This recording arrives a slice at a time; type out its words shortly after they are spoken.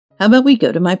How about we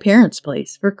go to my parents'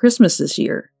 place for Christmas this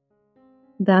year?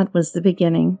 That was the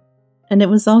beginning, and it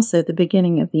was also the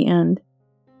beginning of the end.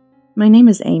 My name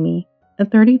is Amy, a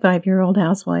 35-year-old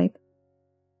housewife.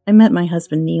 I met my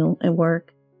husband Neil at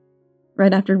work.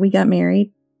 Right after we got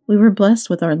married, we were blessed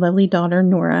with our lovely daughter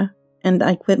Nora, and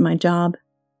I quit my job.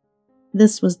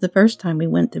 This was the first time we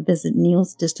went to visit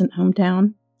Neil's distant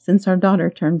hometown since our daughter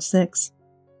turned 6.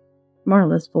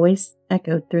 Marla's voice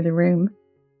echoed through the room.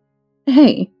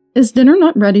 Hey, is dinner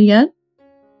not ready yet?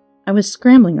 I was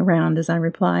scrambling around as I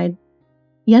replied,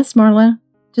 Yes, Marla,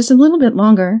 just a little bit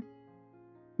longer.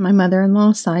 My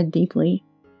mother-in-law sighed deeply.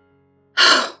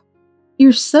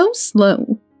 You're so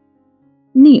slow.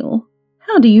 Neil,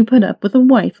 how do you put up with a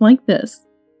wife like this?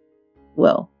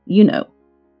 Well, you know,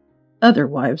 other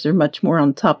wives are much more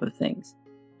on top of things.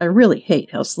 I really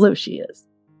hate how slow she is.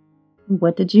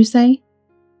 What did you say?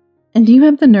 And do you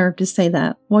have the nerve to say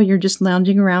that while you're just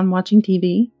lounging around watching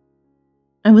TV?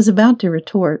 I was about to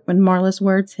retort when Marla's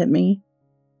words hit me.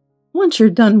 Once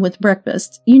you're done with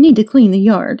breakfast, you need to clean the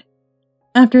yard.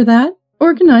 After that,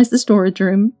 organize the storage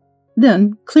room.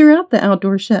 Then clear out the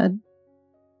outdoor shed.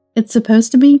 It's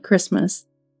supposed to be Christmas,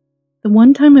 the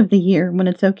one time of the year when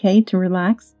it's okay to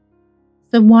relax.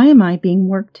 So why am I being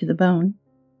worked to the bone?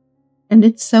 And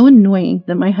it's so annoying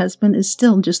that my husband is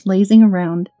still just lazing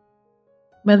around.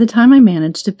 By the time I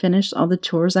managed to finish all the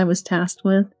chores I was tasked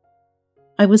with,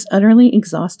 I was utterly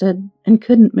exhausted and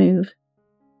couldn't move.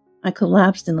 I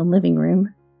collapsed in the living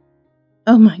room.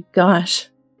 Oh my gosh,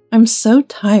 I'm so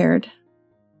tired.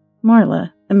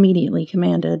 Marla immediately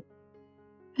commanded.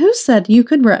 Who said you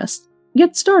could rest?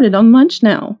 Get started on lunch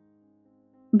now.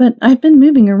 But I've been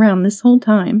moving around this whole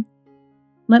time.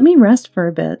 Let me rest for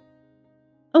a bit.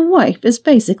 A wife is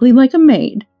basically like a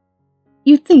maid.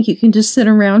 You think you can just sit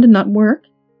around and not work?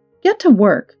 Get to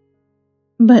work.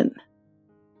 But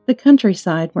the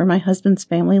countryside where my husband's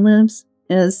family lives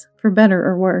is, for better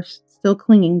or worse, still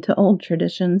clinging to old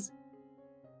traditions.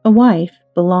 A wife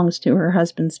belongs to her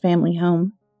husband's family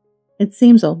home. It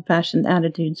seems old-fashioned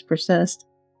attitudes persist.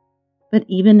 But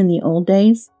even in the old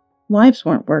days, wives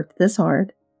weren't worked this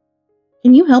hard.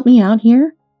 Can you help me out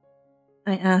here?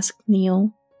 I asked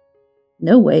Neil.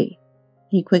 No way,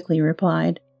 he quickly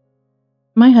replied.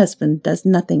 My husband does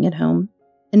nothing at home,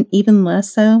 and even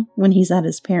less so when he's at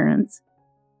his parents'.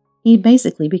 He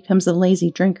basically becomes a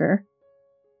lazy drinker.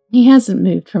 He hasn't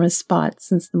moved from his spot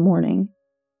since the morning.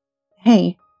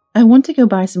 Hey, I want to go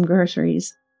buy some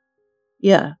groceries.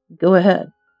 Yeah, go ahead.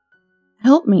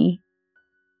 Help me.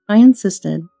 I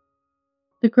insisted.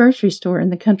 The grocery store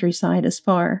in the countryside is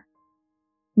far.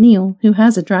 Neil, who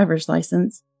has a driver's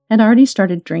license, had already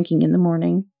started drinking in the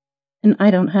morning, and I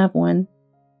don't have one.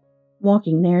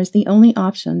 Walking there is the only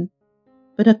option,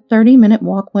 but a 30-minute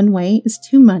walk one way is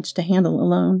too much to handle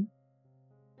alone.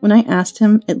 When I asked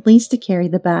him at least to carry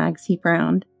the bags, he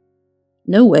frowned.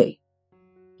 No way.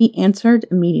 He answered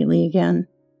immediately again.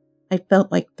 I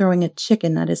felt like throwing a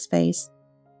chicken at his face.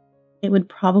 It would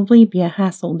probably be a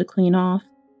hassle to clean off.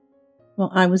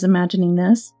 While I was imagining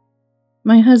this,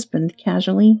 my husband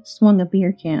casually swung a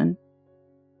beer can.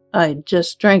 I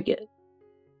just drank it,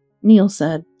 Neil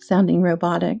said, sounding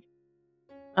robotic.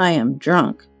 I am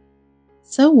drunk.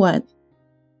 So what?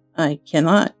 I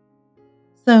cannot.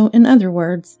 So, in other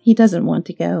words, he doesn't want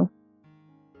to go.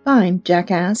 Fine,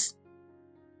 jackass.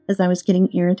 As I was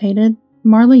getting irritated,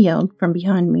 Marla yelled from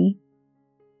behind me.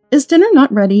 Is dinner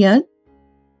not ready yet?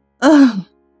 Ugh!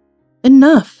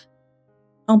 Enough!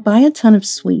 I'll buy a ton of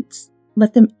sweets.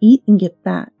 Let them eat and get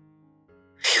fat.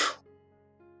 Phew!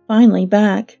 Finally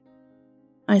back.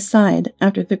 I sighed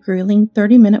after the grueling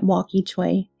 30-minute walk each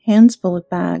way, hands full of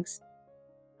bags.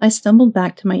 I stumbled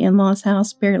back to my in-laws'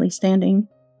 house, barely standing.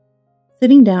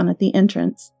 Sitting down at the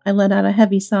entrance, I let out a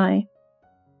heavy sigh.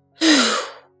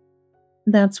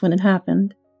 That's when it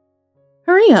happened.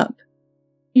 Hurry up!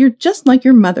 You're just like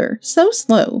your mother, so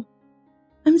slow.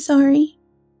 I'm sorry.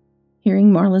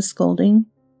 Hearing Marla's scolding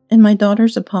and my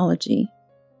daughter's apology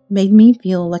made me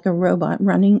feel like a robot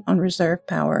running on reserve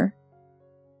power.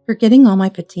 Forgetting all my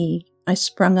fatigue, I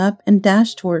sprung up and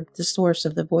dashed toward the source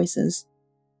of the voices.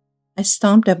 I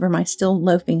stomped over my still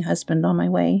loafing husband on my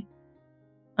way.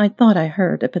 I thought I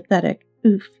heard a pathetic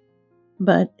oof,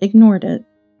 but ignored it.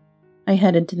 I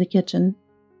headed to the kitchen.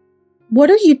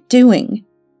 What are you doing?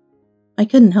 I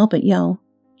couldn't help but yell,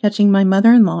 catching my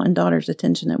mother-in-law and daughter's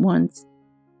attention at once.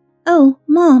 Oh,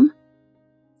 Mom.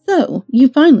 So, you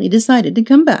finally decided to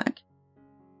come back,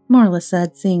 Marla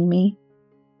said, seeing me.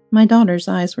 My daughter's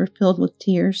eyes were filled with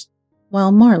tears,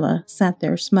 while Marla sat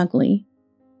there smugly.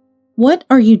 What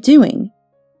are you doing?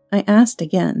 I asked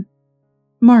again.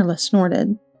 Marla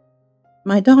snorted.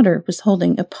 My daughter was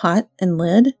holding a pot and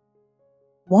lid?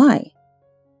 Why?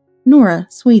 Nora,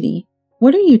 sweetie,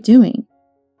 what are you doing?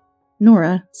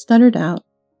 Nora stuttered out,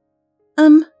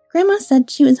 Grandma said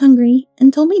she was hungry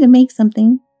and told me to make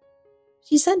something.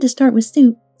 She said to start with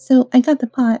soup, so I got the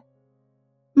pot.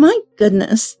 My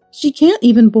goodness, she can't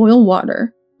even boil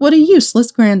water. What a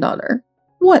useless granddaughter.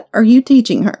 What are you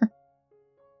teaching her?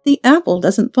 The apple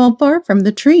doesn't fall far from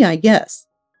the tree, I guess.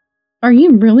 Are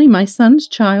you really my son's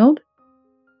child?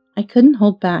 I couldn't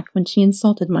hold back when she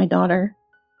insulted my daughter.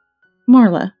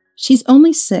 Marla, she's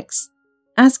only 6.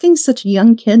 Asking such a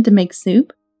young kid to make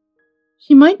soup?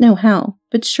 She might know how,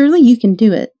 but surely you can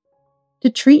do it. To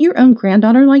treat your own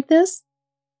granddaughter like this?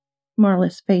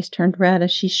 Marla's face turned red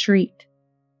as she shrieked.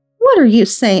 What are you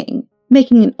saying?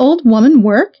 Making an old woman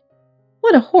work?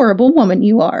 What a horrible woman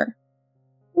you are.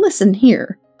 Listen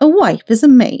here, a wife is a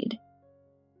maid.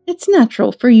 It's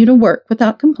natural for you to work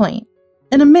without complaint,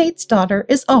 and a maid's daughter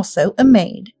is also a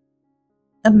maid.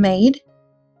 A maid?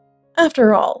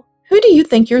 After all, who do you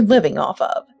think you're living off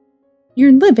of?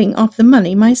 You're living off the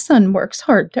money my son works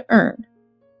hard to earn.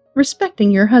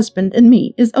 Respecting your husband and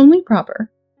me is only proper.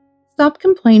 Stop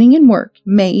complaining and work,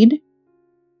 maid.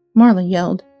 Marla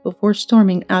yelled before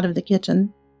storming out of the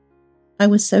kitchen. I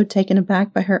was so taken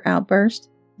aback by her outburst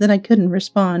that I couldn't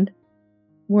respond.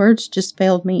 Words just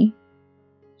failed me.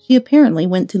 She apparently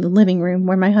went to the living room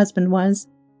where my husband was.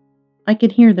 I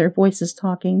could hear their voices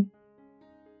talking.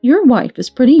 Your wife is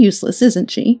pretty useless,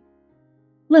 isn't she?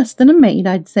 Less than a maid,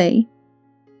 I'd say.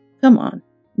 Come on,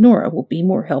 Nora will be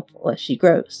more helpful as she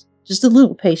grows. Just a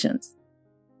little patience.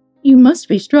 You must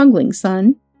be struggling,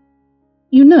 son.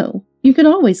 You know, you could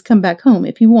always come back home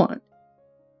if you want.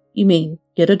 You mean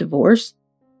get a divorce?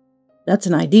 That's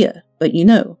an idea, but you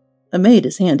know, a maid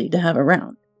is handy to have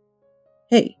around.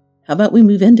 Hey, how about we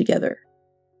move in together?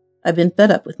 I've been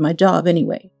fed up with my job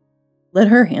anyway. Let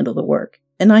her handle the work,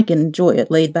 and I can enjoy a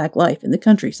laid-back life in the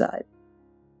countryside.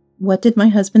 What did my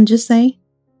husband just say?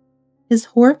 His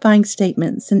horrifying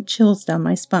statement sent chills down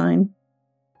my spine.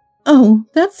 Oh,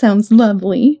 that sounds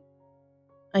lovely.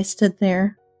 I stood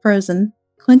there, frozen,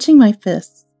 clenching my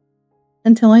fists,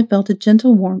 until I felt a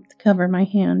gentle warmth cover my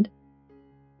hand.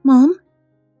 Mom?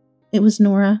 It was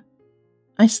Nora.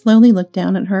 I slowly looked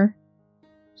down at her.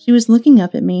 She was looking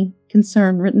up at me,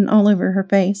 concern written all over her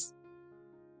face.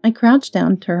 I crouched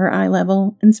down to her eye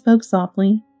level and spoke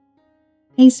softly.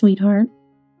 Hey, sweetheart.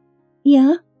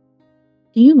 Yeah?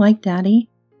 Do you like Daddy?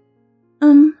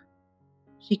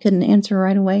 She couldn't answer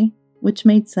right away, which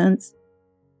made sense.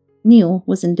 Neil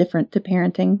was indifferent to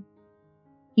parenting.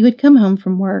 He would come home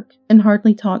from work and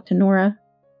hardly talk to Nora,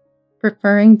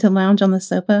 preferring to lounge on the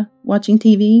sofa, watching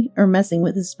TV or messing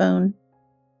with his phone.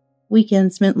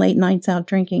 Weekends meant late nights out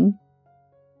drinking.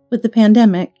 With the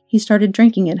pandemic, he started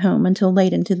drinking at home until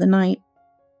late into the night.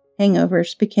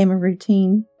 Hangovers became a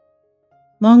routine.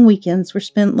 Long weekends were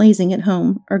spent lazing at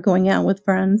home or going out with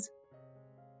friends.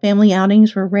 Family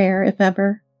outings were rare, if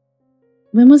ever.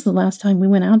 When was the last time we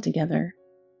went out together?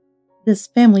 This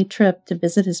family trip to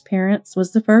visit his parents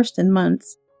was the first in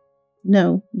months.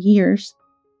 No, years.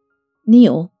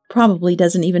 Neil probably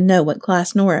doesn't even know what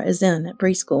class Nora is in at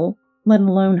preschool, let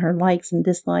alone her likes and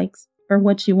dislikes, or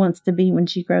what she wants to be when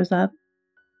she grows up.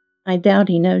 I doubt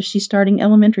he knows she's starting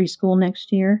elementary school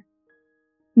next year.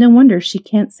 No wonder she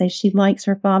can't say she likes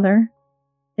her father.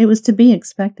 It was to be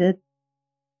expected.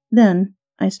 Then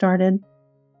I started.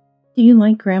 Do you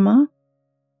like Grandma?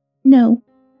 No,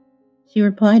 she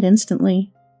replied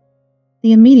instantly.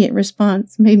 The immediate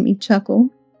response made me chuckle.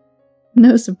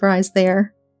 No surprise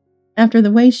there, after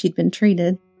the way she'd been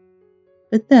treated.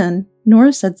 But then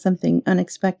Nora said something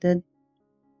unexpected.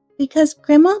 Because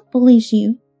Grandma bullies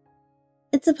you.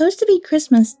 It's supposed to be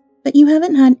Christmas, but you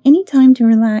haven't had any time to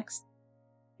relax.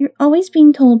 You're always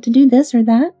being told to do this or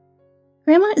that.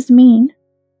 Grandma is mean.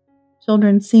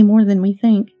 Children see more than we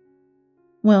think.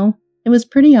 Well, it was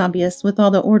pretty obvious with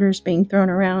all the orders being thrown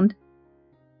around.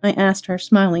 I asked her,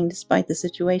 smiling despite the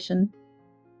situation.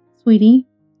 Sweetie,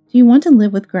 do you want to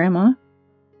live with Grandma?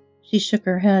 She shook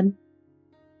her head.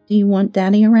 Do you want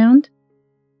Daddy around?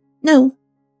 No.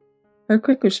 Her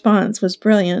quick response was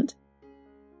brilliant.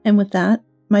 And with that,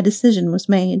 my decision was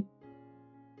made.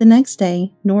 The next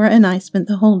day, Nora and I spent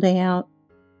the whole day out.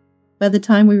 By the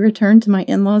time we returned to my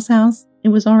in-laws' house, it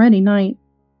was already night.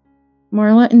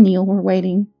 Marla and Neil were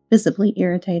waiting, visibly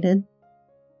irritated.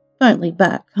 Finally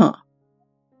back, huh?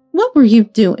 What were you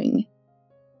doing?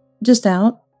 Just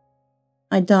out.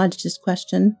 I dodged his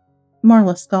question.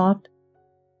 Marla scoffed.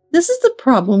 This is the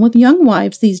problem with young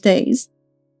wives these days.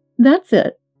 That's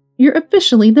it. You're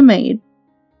officially the maid.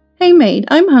 Hey maid,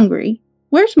 I'm hungry.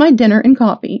 Where's my dinner and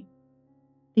coffee?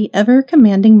 the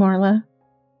ever-commanding Marla.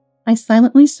 I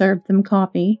silently served them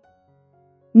coffee.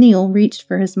 Neil reached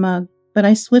for his mug, but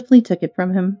I swiftly took it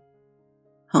from him.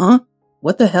 Huh?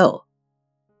 What the hell?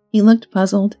 He looked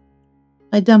puzzled.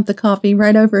 I dumped the coffee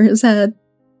right over his head.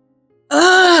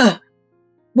 Ah!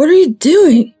 What are you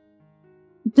doing?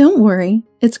 Don't worry,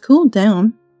 it's cooled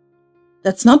down.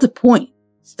 That's not the point.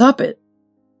 Stop it.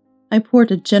 I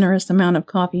poured a generous amount of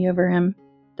coffee over him,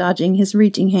 dodging his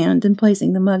reaching hand and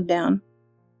placing the mug down.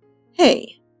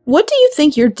 Hey, what do you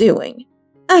think you're doing?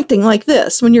 Acting like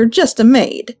this when you're just a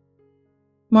maid.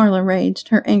 Marla raged,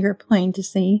 her anger plain to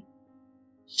see.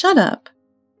 Shut up.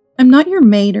 I'm not your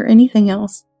maid or anything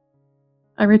else.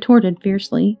 I retorted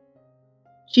fiercely.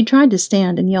 She tried to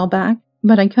stand and yell back,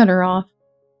 but I cut her off.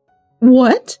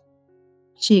 What?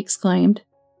 She exclaimed.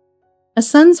 A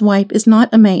son's wife is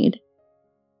not a maid.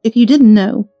 If you didn't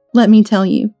know, let me tell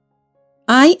you.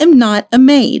 I am not a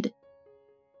maid.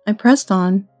 I pressed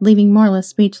on, leaving Marla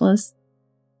speechless.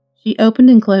 She opened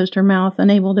and closed her mouth,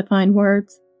 unable to find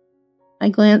words. I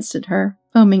glanced at her,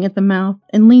 foaming at the mouth,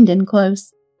 and leaned in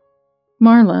close.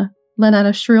 Marla let out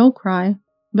a shrill cry,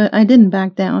 but I didn't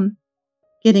back down,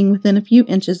 getting within a few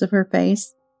inches of her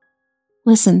face.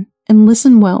 Listen, and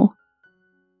listen well.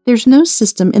 There's no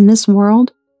system in this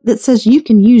world that says you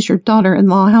can use your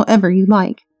daughter-in-law however you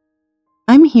like.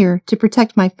 I'm here to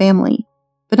protect my family,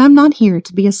 but I'm not here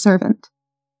to be a servant.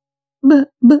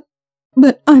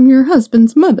 But I'm your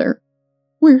husband's mother.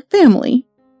 We're family.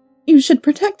 You should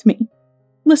protect me.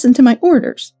 Listen to my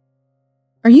orders.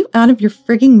 Are you out of your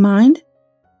frigging mind?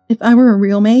 If I were a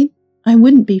real maid, I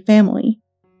wouldn't be family.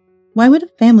 Why would a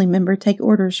family member take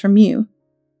orders from you?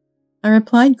 I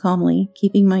replied calmly,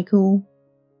 keeping my cool.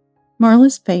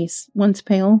 Marla's face, once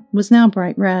pale, was now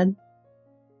bright red.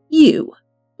 You!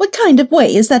 What kind of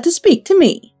way is that to speak to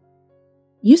me?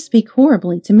 You speak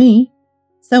horribly to me,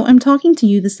 so I'm talking to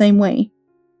you the same way.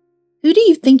 Who do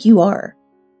you think you are?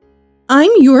 I'm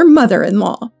your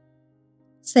mother-in-law.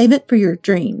 Save it for your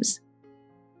dreams,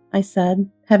 I said,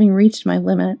 having reached my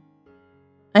limit.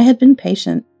 I had been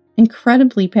patient,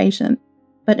 incredibly patient,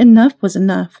 but enough was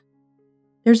enough.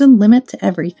 There's a limit to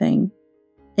everything,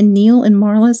 and Neil and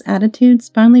Marla's attitudes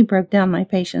finally broke down my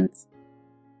patience.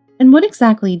 And what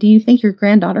exactly do you think your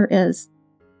granddaughter is?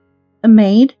 A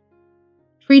maid?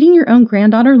 Treating your own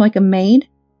granddaughter like a maid?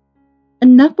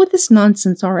 Enough with this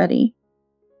nonsense already.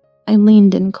 I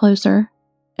leaned in closer,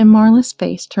 and Marla's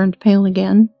face turned pale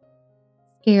again.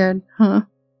 Scared, huh?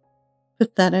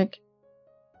 Pathetic.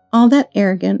 All that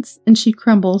arrogance, and she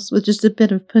crumbles with just a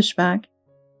bit of pushback.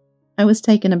 I was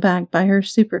taken aback by her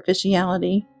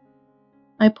superficiality.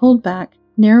 I pulled back,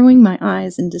 narrowing my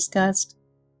eyes in disgust.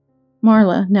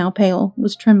 Marla, now pale,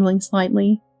 was trembling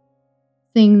slightly.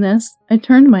 Seeing this, I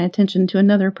turned my attention to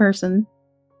another person.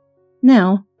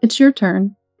 Now, it's your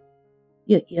turn.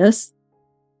 Yes?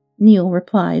 Neil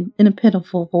replied in a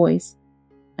pitiful voice.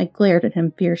 I glared at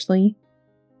him fiercely.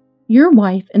 Your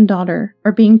wife and daughter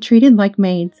are being treated like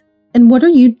maids, and what are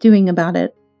you doing about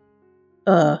it?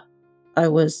 I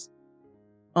was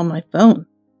on my phone.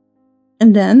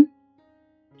 And then?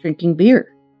 Drinking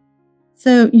beer.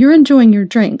 So you're enjoying your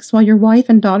drinks while your wife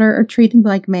and daughter are treated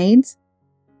like maids?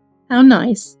 How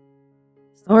nice.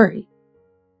 Sorry.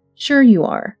 Sure you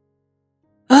are.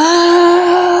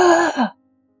 Ah!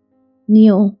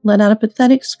 Neil let out a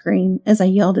pathetic scream as I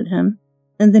yelled at him,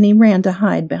 and then he ran to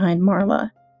hide behind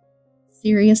Marla.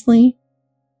 Seriously?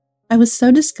 I was so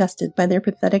disgusted by their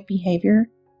pathetic behavior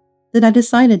that I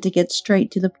decided to get straight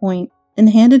to the point and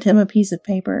handed him a piece of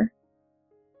paper.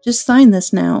 Just sign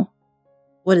this now.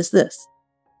 What is this?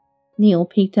 Neil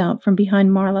peeked out from behind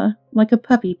Marla like a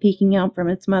puppy peeking out from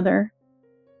its mother.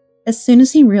 As soon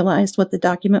as he realized what the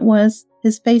document was,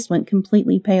 his face went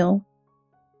completely pale.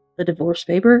 The divorce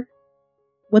paper?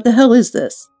 What the hell is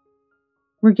this?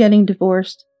 We're getting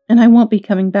divorced, and I won't be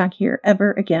coming back here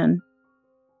ever again.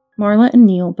 Marla and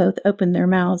Neil both opened their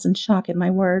mouths in shock at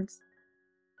my words.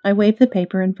 I waved the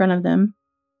paper in front of them.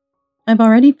 I've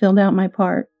already filled out my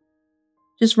part.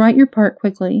 Just write your part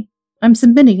quickly. I'm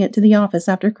submitting it to the office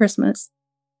after Christmas.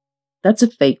 That's a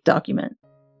fake document.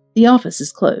 The office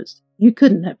is closed. You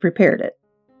couldn't have prepared it.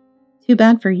 Too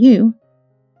bad for you.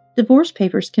 Divorce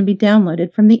papers can be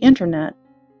downloaded from the internet.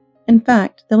 In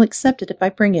fact, they'll accept it if I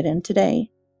bring it in today.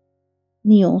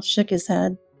 Neil shook his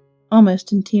head,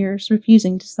 almost in tears,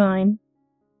 refusing to sign.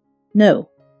 No,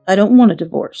 I don't want a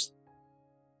divorce.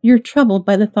 You're troubled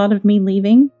by the thought of me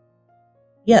leaving?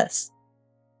 Yes.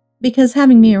 Because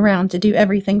having me around to do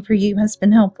everything for you has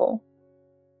been helpful.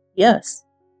 Yes.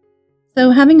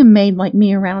 So having a maid like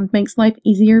me around makes life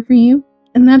easier for you,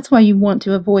 and that's why you want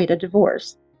to avoid a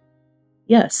divorce.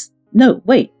 Yes. No,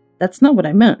 wait. That's not what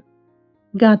I meant.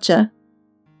 Gotcha.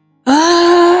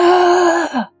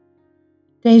 Ah!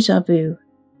 Deja vu.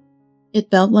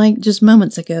 It felt like just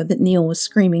moments ago that Neil was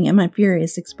screaming at my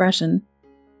furious expression.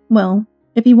 Well,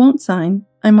 if he won't sign,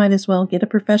 I might as well get a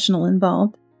professional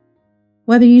involved.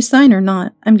 Whether you sign or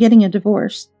not, I'm getting a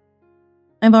divorce.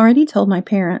 I've already told my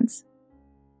parents.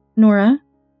 Nora?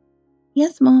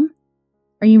 Yes, Mom.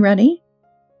 Are you ready?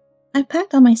 I've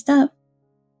packed all my stuff.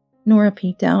 Nora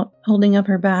peeked out, holding up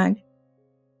her bag.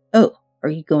 Oh, are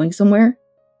you going somewhere?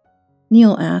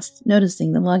 Neil asked,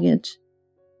 noticing the luggage.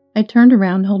 I turned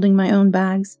around holding my own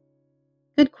bags.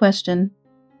 Good question.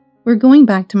 We're going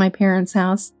back to my parents'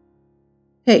 house.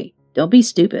 Hey, don't be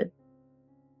stupid.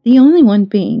 The only one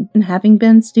being and having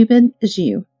been stupid is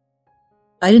you.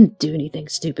 I didn't do anything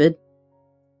stupid.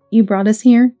 You brought us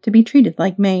here to be treated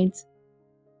like maids.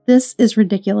 This is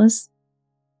ridiculous.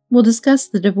 We'll discuss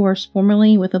the divorce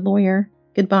formally with a lawyer.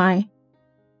 Goodbye.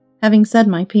 Having said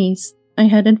my piece, I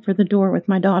headed for the door with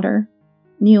my daughter,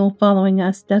 Neil following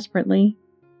us desperately.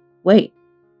 Wait,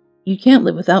 you can't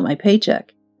live without my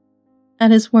paycheck.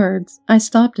 At his words, I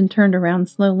stopped and turned around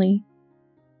slowly.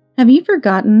 Have you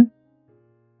forgotten?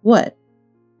 What?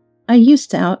 I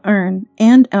used to out-earn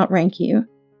and outrank you.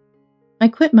 I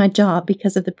quit my job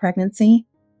because of the pregnancy,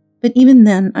 but even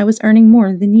then I was earning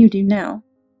more than you do now.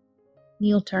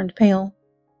 Neil turned pale.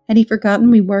 Had he forgotten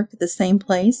we worked at the same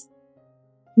place?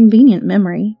 Convenient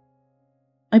memory.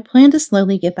 I plan to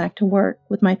slowly get back to work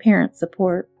with my parents'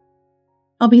 support.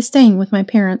 I'll be staying with my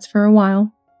parents for a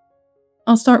while.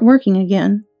 I'll start working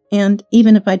again, and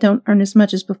even if I don't earn as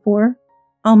much as before,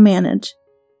 I'll manage.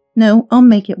 No, I'll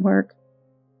make it work.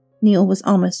 Neil was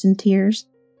almost in tears.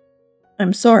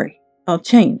 I'm sorry. I'll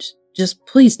change. Just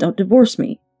please don't divorce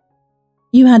me.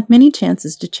 You had many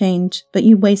chances to change, but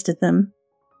you wasted them.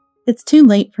 It's too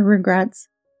late for regrets.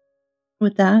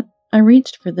 With that, I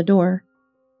reached for the door.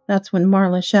 That's when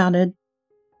Marla shouted,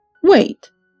 "Wait!"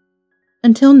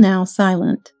 Until now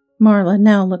silent, Marla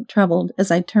now looked troubled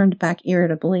as I turned back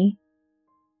irritably.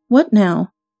 What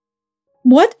now?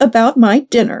 What about my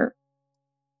dinner?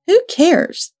 Who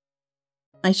cares?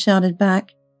 I shouted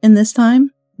back, and this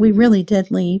time, we really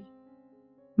did leave.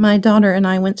 My daughter and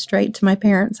I went straight to my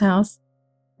parents' house,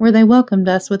 where they welcomed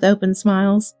us with open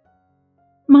smiles.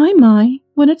 My,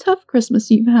 what a tough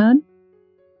Christmas you've had,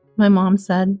 my mom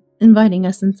said, inviting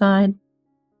us inside.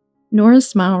 Nora's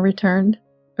smile returned,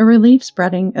 a relief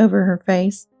spreading over her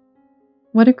face.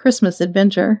 What a Christmas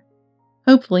adventure.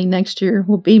 Hopefully next year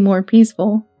will be more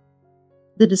peaceful.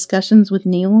 The discussions with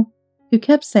Neil, who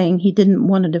kept saying he didn't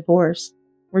want a divorce,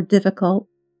 were difficult,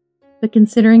 but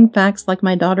considering facts like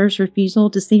my daughter's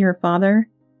refusal to see her father,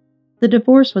 the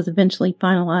divorce was eventually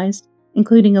finalized,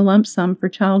 including a lump sum for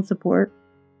child support.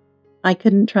 I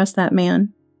couldn't trust that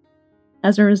man.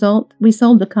 As a result, we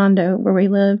sold the condo where we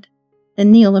lived,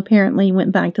 and Neil apparently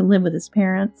went back to live with his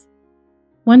parents.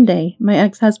 One day, my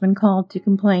ex-husband called to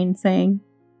complain, saying,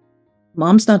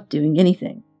 "Mom's not doing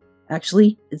anything.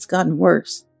 Actually, it's gotten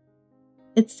worse."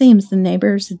 It seems the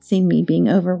neighbors had seen me being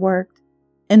overworked,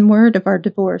 and word of our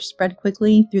divorce spread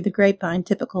quickly through the grapevine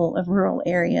typical of rural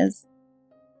areas.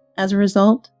 As a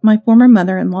result, my former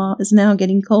mother-in-law is now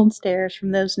getting cold stares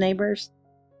from those neighbors.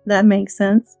 That makes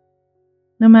sense.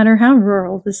 No matter how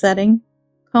rural the setting,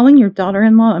 calling your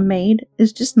daughter-in-law a maid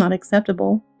is just not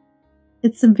acceptable.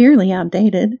 It's severely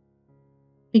outdated.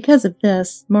 Because of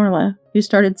this, Marla, who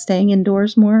started staying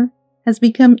indoors more, has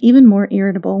become even more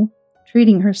irritable,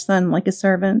 treating her son like a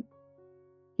servant.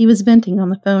 He was venting on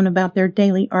the phone about their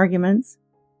daily arguments.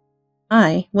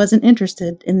 I wasn't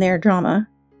interested in their drama.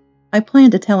 I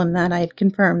planned to tell him that I had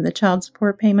confirmed the child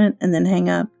support payment and then hang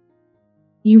up.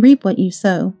 You reap what you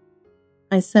sow,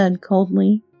 I said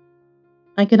coldly.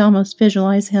 I could almost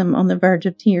visualize him on the verge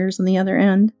of tears on the other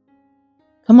end.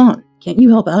 Come on, can't you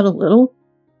help out a little?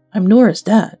 I'm Nora's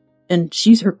dad, and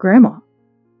she's her grandma.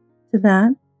 To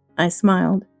that, I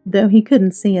smiled, though he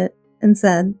couldn't see it, and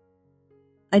said,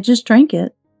 I just drank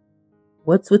it.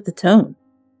 What's with the tone?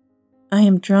 I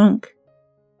am drunk.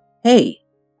 Hey.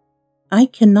 I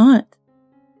cannot.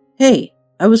 Hey,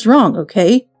 I was wrong,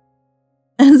 okay?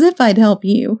 As if I'd help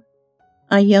you.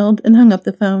 I yelled and hung up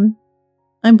the phone.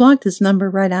 I blocked his number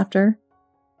right after.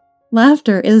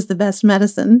 Laughter is the best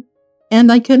medicine,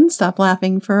 and I couldn't stop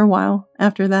laughing for a while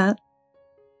after that.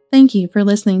 Thank you for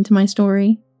listening to my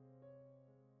story.